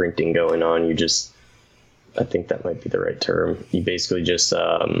imprinting going on. I think that might be the right term. You basically just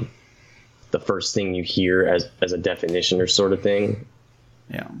the first thing you hear as a definition or sort of thing.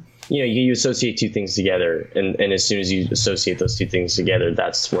 Yeah. You associate two things together, and as soon as you associate those two things together,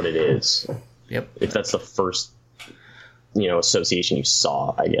 that's what it is. Yep. If that's the first, association you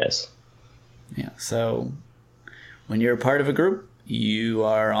saw, I guess. Yeah. So when you're a part of a group, you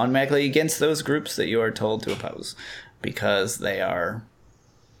are automatically against those groups that you are told to oppose because they are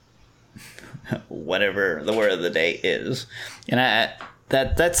whatever the word of the day is. And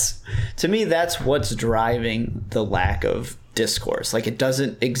that's to me, that's what's driving the lack of discourse. Like, it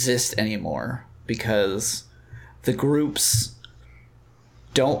doesn't exist anymore because the groups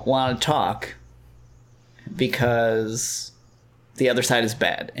don't want to talk because the other side is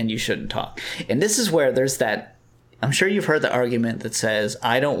bad and you shouldn't talk. And this is where there's that, I'm sure you've heard the argument that says,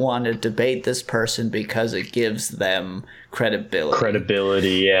 I don't want to debate this person because it gives them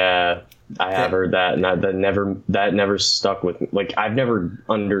credibility. Yeah. I have heard that, and that never stuck with me. Like, I've never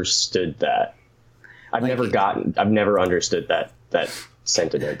understood that. I've never understood that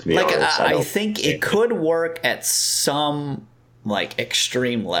sentiment, to be honest. I think it could work at some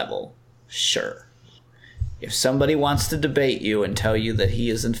extreme level. Sure. If somebody wants to debate you and tell you that he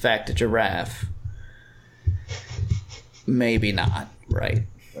is in fact a giraffe, maybe not, right?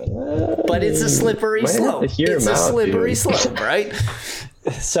 But it's a slippery slope. It's a slippery slope, right?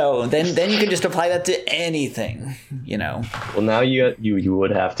 So then you can just apply that to anything, Well, now you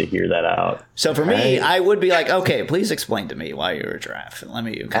would have to hear that out. So for me, I would be like, okay, please explain to me why you're a giraffe. Let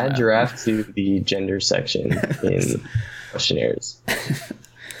me add giraffe to the gender section in questionnaires.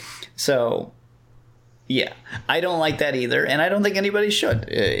 So, yeah, I don't like that either, and I don't think anybody should.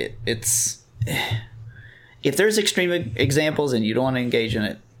 It's if there's extreme examples and you don't want to engage in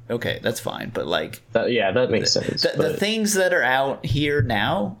it, okay, that's fine. But that makes sense. The things that are out here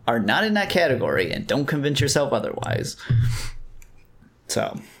now are not in that category, and don't convince yourself otherwise.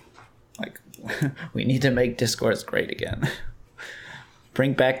 So, we need to make discourse great again.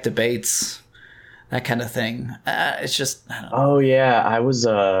 Bring back debates, that kind of thing. It's just, I don't know. Oh yeah,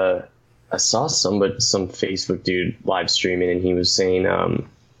 I saw some Facebook dude live streaming, and he was saying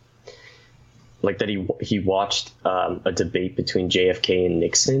that he watched a debate between JFK and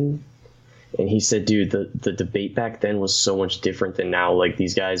Nixon, and he said, dude, the debate back then was so much different than now. Like,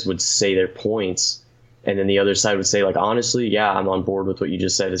 these guys would say their points, and then the other side would say, honestly, yeah, I'm on board with what you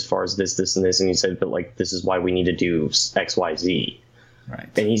just said as far as this, and this, and he said, but this is why we need to do X, Y, Z. Right.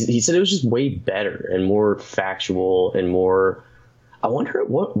 And he said it was just way better and more factual and more. I wonder at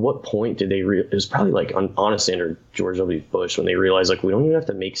what point did they it was probably honestly under George W. Bush, when they realized we don't even have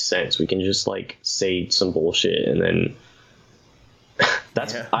to make sense. We can just say some bullshit, and then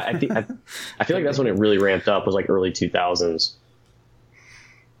that's I feel like that's when it really ramped up, was early 2000s.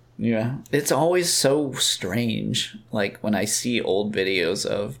 Yeah, it's always so strange. When I see old videos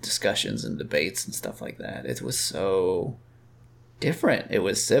of discussions and debates and stuff like that, it was so different. It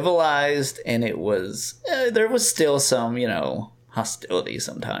was civilized, and it was there was still some hostility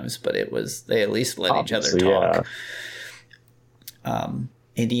sometimes, but they at least let each other talk. And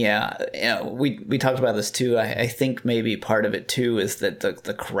we talked about this too. I think maybe part of it too is that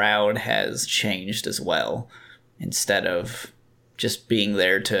the crowd has changed as well. Instead of just being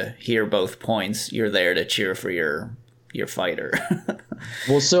there to hear both points, you're there to cheer for your fighter.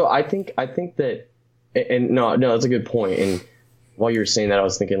 Well, so I think that, and no, that's a good point. And while you were saying that, I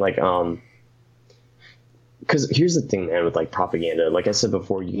was thinking because here's the thing, man, with propaganda. Like I said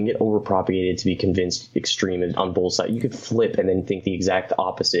before, you can get over propagated to be convinced extreme on both sides. You could flip and then think the exact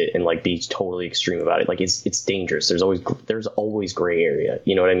opposite and be totally extreme about it. It's dangerous. There's always gray area.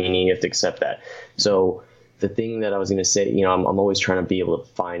 You know what I mean? You have to accept that. So the thing that I was going to say, I'm always trying to be able to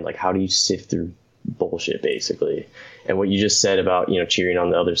find how do you sift through bullshit, basically. And what you just said about cheering on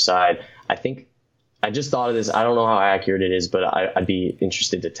the other side, I think I just thought of this. I don't know how accurate it is, but I'd be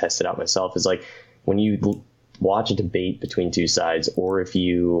interested to test it out myself. Is when you watch a debate between two sides, or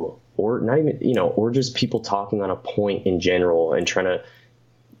not even, or just people talking on a point in general and trying to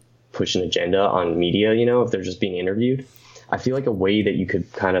push an agenda on media, if they're just being interviewed. I feel like a way that you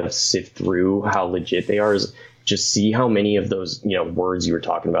could kind of sift through how legit they are is just see how many of those, words you were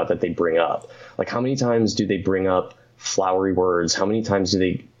talking about that they bring up. Like, how many times do they bring up flowery words? How many times do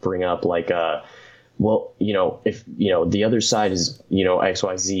they bring up like, well, if, the other side is,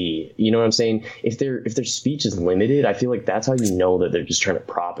 XYZ, you know what I'm saying? If their speech is limited, I feel like that's how you know that they're just trying to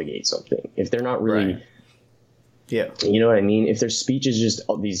propagate something. If they're not really, Right. Yeah. you know what I mean? If their speech is just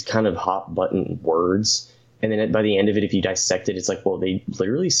these kind of hot button words, and then by the end of it, if you dissect it, it's like, well, they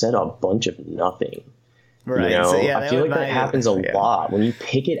literally said a bunch of nothing. Right. So, yeah, I feel like that happens a lot when you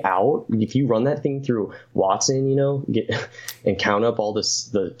pick it out. If you run that thing through Watson, and count up all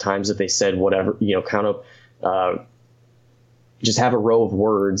the times that they said whatever, count up, just have a row of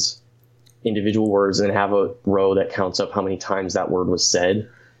words, individual words, and have a row that counts up how many times that word was said.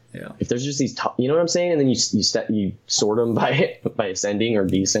 Yeah. If there's just these, you know what I'm saying, and then you sort them by ascending or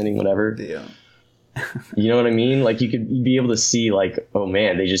descending, whatever. Yeah. You know what I mean? Like you'd be able to see like, oh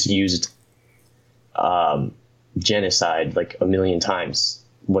man, they just used genocide like a million times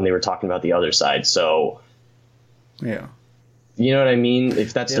when they were talking about the other side. So Yeah. you know what I mean?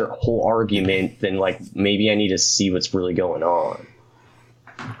 If that's their whole argument, then like maybe I need to see what's really going on.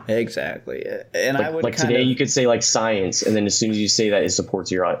 Exactly. And Like, I would like today you could say like science, and then as soon as you say that, it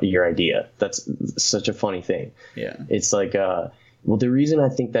supports your idea. That's such a funny thing. Yeah. It's like well, the reason I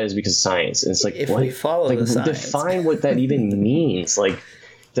think that is because science, and it's like, If what? we follow like, the science. define what that even means. Like,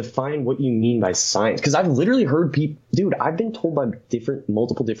 define what you mean by science. Because I've literally heard people, dude, I've been told by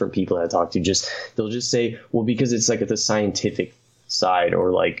multiple different people that I talk to, they'll just say, well, because it's like at the scientific side, or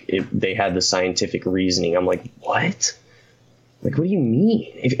like they had the scientific reasoning. I'm like, what? Like, what do you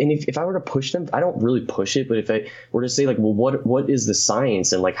mean? If I were to push them, I don't really push it, but if I were to say like, well, what is the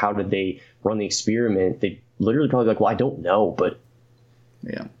science, and like, how did they run the experiment? They literally probably like, well, I don't know, but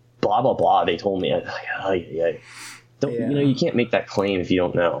Yeah. blah blah blah. They told me. I'm like, you can't make that claim if you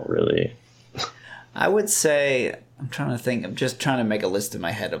don't know, really. I would say, I'm trying to think, I'm just trying to make a list in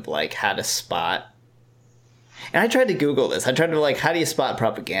my head of like how to spot. And I tried to Google this. I tried to like, how do you spot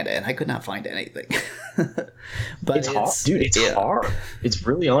propaganda? And I could not find anything. But it's hard, dude. It's hard. It's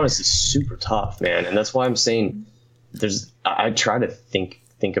really honestly super tough, man. And that's why I'm saying I try to think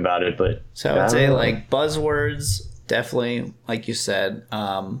about it, but so I would say like buzzwords, definitely, like you said,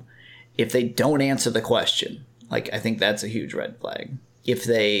 if they don't answer the question, like I think that's a huge red flag. If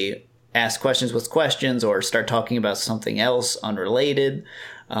they ask questions with questions or start talking about something else unrelated,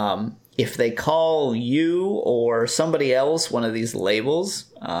 if they call you or somebody else one of these labels,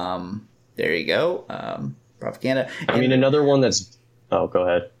 there you go, propaganda. I mean, another one that's go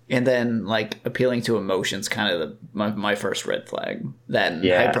ahead. And then like appealing to emotions, kind of my first red flag. That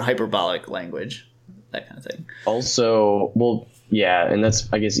hyperbolic language, that kind of thing. Also, well, yeah, and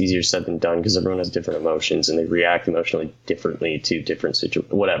that's, I guess, easier said than done because everyone has different emotions and they react emotionally differently to different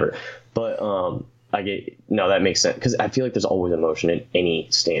situations, whatever. But that makes sense because I feel like there's always emotion in any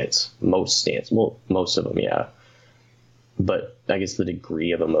stance, most of them, yeah. But I guess the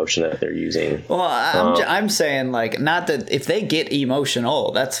degree of emotion that they're using. Well, I'm saying like, not that if they get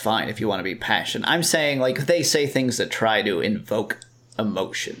emotional, that's fine if you want to be passionate. I'm saying like they say things that try to invoke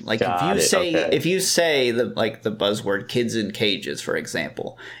emotion. Like if you say the buzzword "kids in cages," for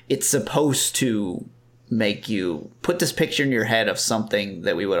example, it's supposed to make you put this picture in your head of something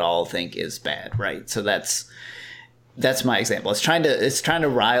that we would all think is bad, right? So that's my example. It's trying to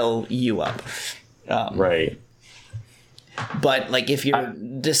rile you up, right? But like if you're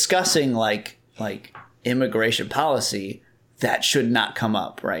discussing like immigration policy, that should not come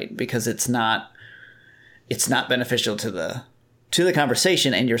up, right? Because it's not beneficial to the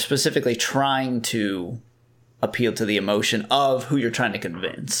conversation, and you're specifically trying to appeal to the emotion of who you're trying to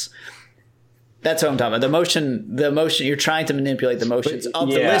convince. That's what I'm talking about. The emotion you're trying to manipulate the emotions of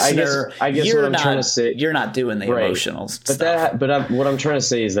the listener. I guess what I'm trying to say, you're not doing the emotional stuff. What I'm trying to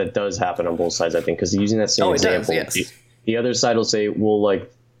say is that does happen on both sides, I think, because using that same example, does, yes. The other side will say, well,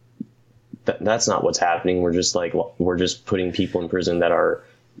 like that's not what's happening. We're just putting people in prison that are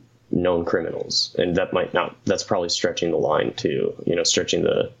known criminals, and that's probably stretching the line too, stretching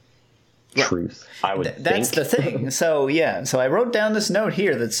the truth. I would that's the thing. So I wrote down this note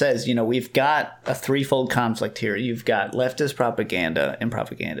here that says, we've got a threefold conflict here. You've got leftist propaganda and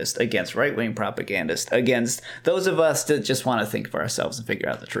propagandist against right-wing propagandist against those of us that just want to think for ourselves and figure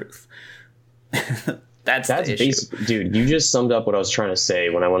out the truth. That's the issue. Dude, you just summed up what I was trying to say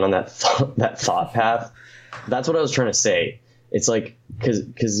when I went on that thought path. That's what I was trying to say. It's like, because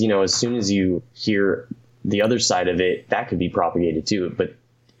as soon as you hear the other side of it, that could be propagated too. But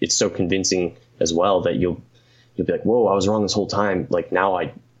it's so convincing as well that you'll be like, whoa, I was wrong this whole time. Like now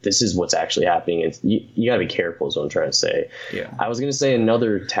I this is what's actually happening. And you got to be careful is what I'm trying to say. Yeah. I was going to say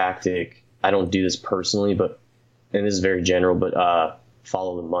another tactic. I don't do this personally, and this is very general, but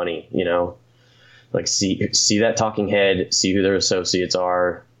follow the money, you know, like see that talking head, see who their associates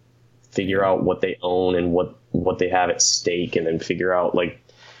are, figure out what they own and what they have at stake, and then figure out, like,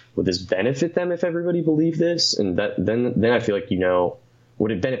 would this benefit them if everybody believed this? And then I feel like, you know,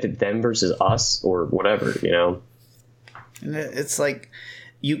 would it benefit them versus us or whatever, you know? And it's like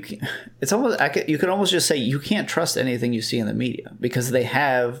you could almost just say you can't trust anything you see in the media because they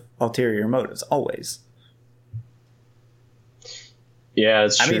have ulterior motives always. Yeah,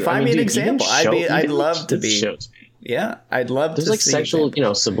 it's true. I mean, find me an example. I'd love to be. Shows. Yeah, I'd love There's to. There's like sexual, you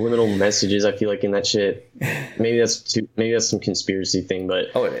know, subliminal messages. I feel like in that shit. Maybe that's some conspiracy thing, but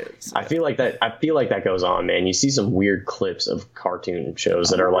it is. I feel like that goes on, man. You see some weird clips of cartoon shows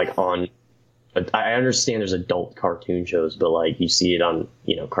that are like on. I understand there's adult cartoon shows, but like you see it on,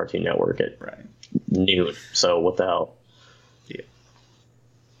 you know, Cartoon Network at noon. So what the hell? Yeah.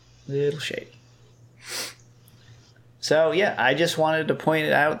 Little shade. So, yeah, I just wanted to point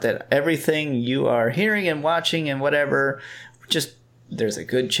out that everything you are hearing and watching and whatever, just there's a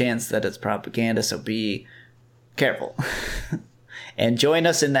good chance that it's propaganda, so be careful. And join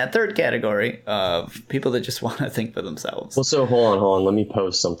us in that third category of people that just want to think for themselves. Well, so hold on. Let me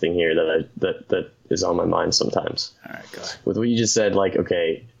post something here that is on my mind sometimes. All right, go ahead. With what you just said, like,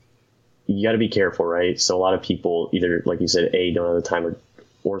 okay, you got to be careful, right? So a lot of people either, like you said, don't have the time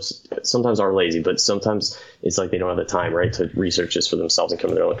or sometimes are lazy, but sometimes it's like they don't have the time, right, to research this for themselves and come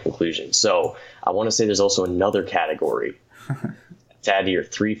to their own conclusions. So I want to say there's also another category to add to your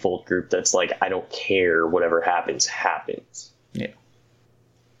threefold group that's like, I don't care, whatever happens. Yeah.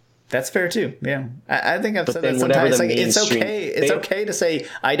 That's fair too. Yeah. I think I've said that sometimes. It's like, it's okay. It's okay to say,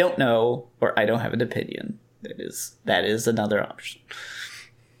 I don't know, or I don't have an opinion. That is another option.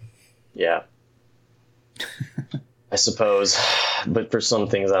 Yeah. I suppose, but for some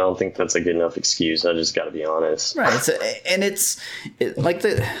things, I don't think that's a good enough excuse. I just got to be honest. Right. Like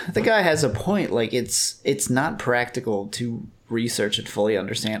the guy has a point. Like it's not practical to research and fully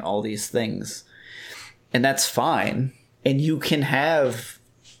understand all these things, and that's fine. And you can have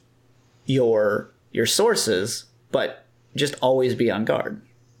your sources, but just always be on guard.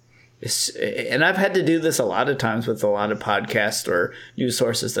 And I've had to do this a lot of times with a lot of podcasts or news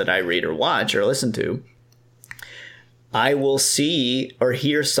sources that I read or watch or listen to. I will see or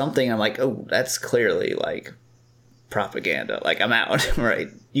hear something. I'm like, oh, that's clearly like propaganda. Like, I'm out, right?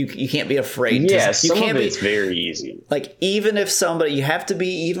 You can't be afraid. Yeah, some of it's very easy. Like, even if somebody, you have to be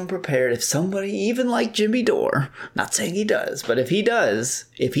even prepared. If somebody, even like Jimmy Dore, not saying he does, but if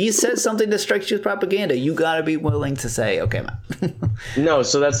he says something that strikes you as propaganda, you got to be willing to say, okay, man. No,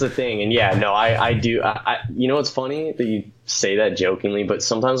 so that's the thing. And yeah, no, I do. You know, it's funny that you say that jokingly, but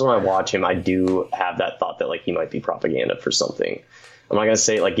sometimes when I watch him, I do have that thought that like he might be propaganda for something. I'm not going to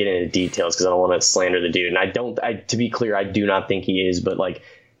say like get into details because I don't want to slander the dude. And to be clear, I do not think he is, but like,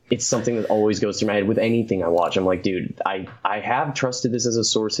 it's something that always goes through my head with anything I watch. I'm like, dude, I have trusted this as a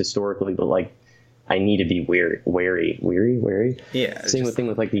source historically, but like, I need to be wary. Yeah. Same thing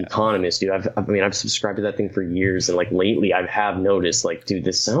with like The Economist, dude. I've subscribed to that thing for years, and like lately I have noticed like, dude,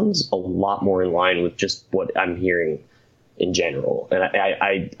 this sounds a lot more in line with just what I'm hearing in general. And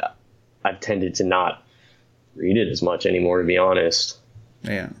I've tended to not read it as much anymore, to be honest.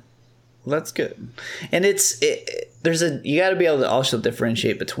 Yeah. Well, that's good. And you got to be able to also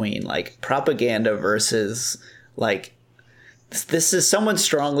differentiate between like propaganda versus like, this is someone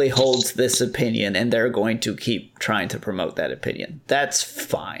strongly holds this opinion and they're going to keep trying to promote that opinion. That's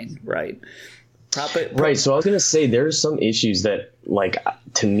fine, right? Right. So I was going to say there's some issues that like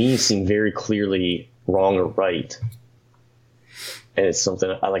to me seem very clearly wrong or right. And it's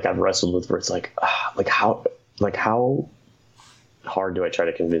something I've wrestled with where it's like how hard do I try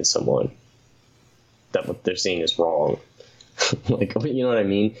to convince someone that what they're seeing is wrong? Like, you know what I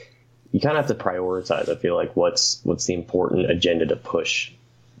mean? You kind of have to prioritize. I feel like what's the important agenda to push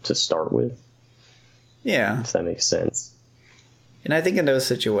to start with. Yeah. If that makes sense. And I think in those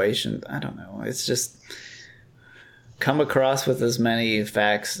situations, I don't know, it's just come across with as many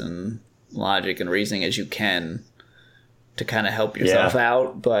facts and logic and reasoning as you can to kind of help yourself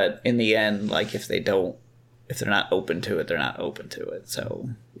out. But in the end, like if they're not open to it, they're not open to it. So,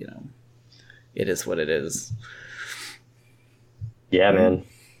 you know, it is what it is. Yeah, man.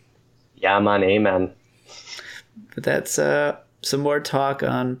 Yeah, man. Amen. But that's some more talk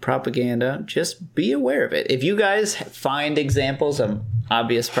on propaganda. Just be aware of it. If you guys find examples of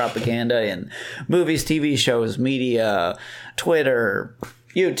obvious propaganda in movies, TV shows, media, Twitter,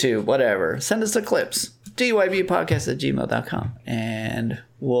 YouTube, whatever, send us the clips. dybpodcast@gmail.com, and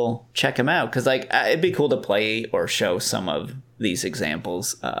we'll check them out. Because like it'd be cool to play or show some of these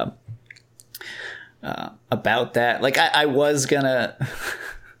examples about that. Like I was gonna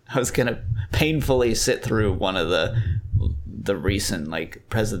painfully sit through one of the recent like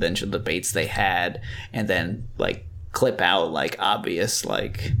presidential debates they had, and then like clip out like obvious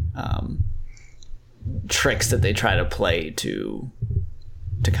like tricks that they try to play to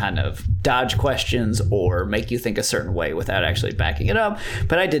kind of dodge questions or make you think a certain way without actually backing it up.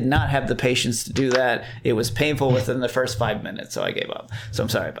 But I did not have the patience to do that. It was painful within the first 5 minutes, so I gave up. So I'm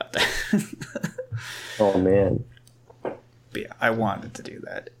sorry about that. Oh man. But yeah, I wanted to do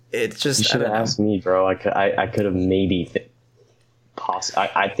that. It's just, you should have asked me, bro. I could have maybe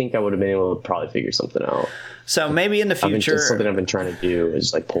I think I would have been able to probably figure something out. So maybe in the future, something I've been trying to do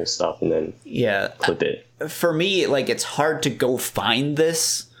is like pull stuff and then clip it. For me, like it's hard to go find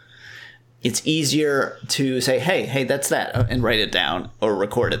this. It's easier to say, hey, that's that, and write it down or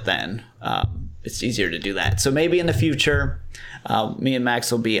record it then. It's easier to do that. So maybe in the future, me and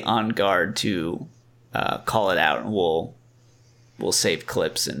Max will be on guard to call it out, and we'll save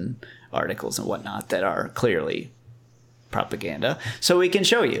clips and articles and whatnot that are clearly propaganda, so we can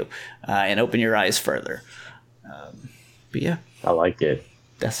show you and open your eyes further. But yeah, I like it.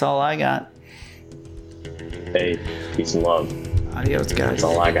 That's all I got. Hey, peace and love. Adios, guys. That's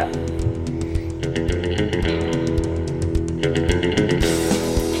all I got.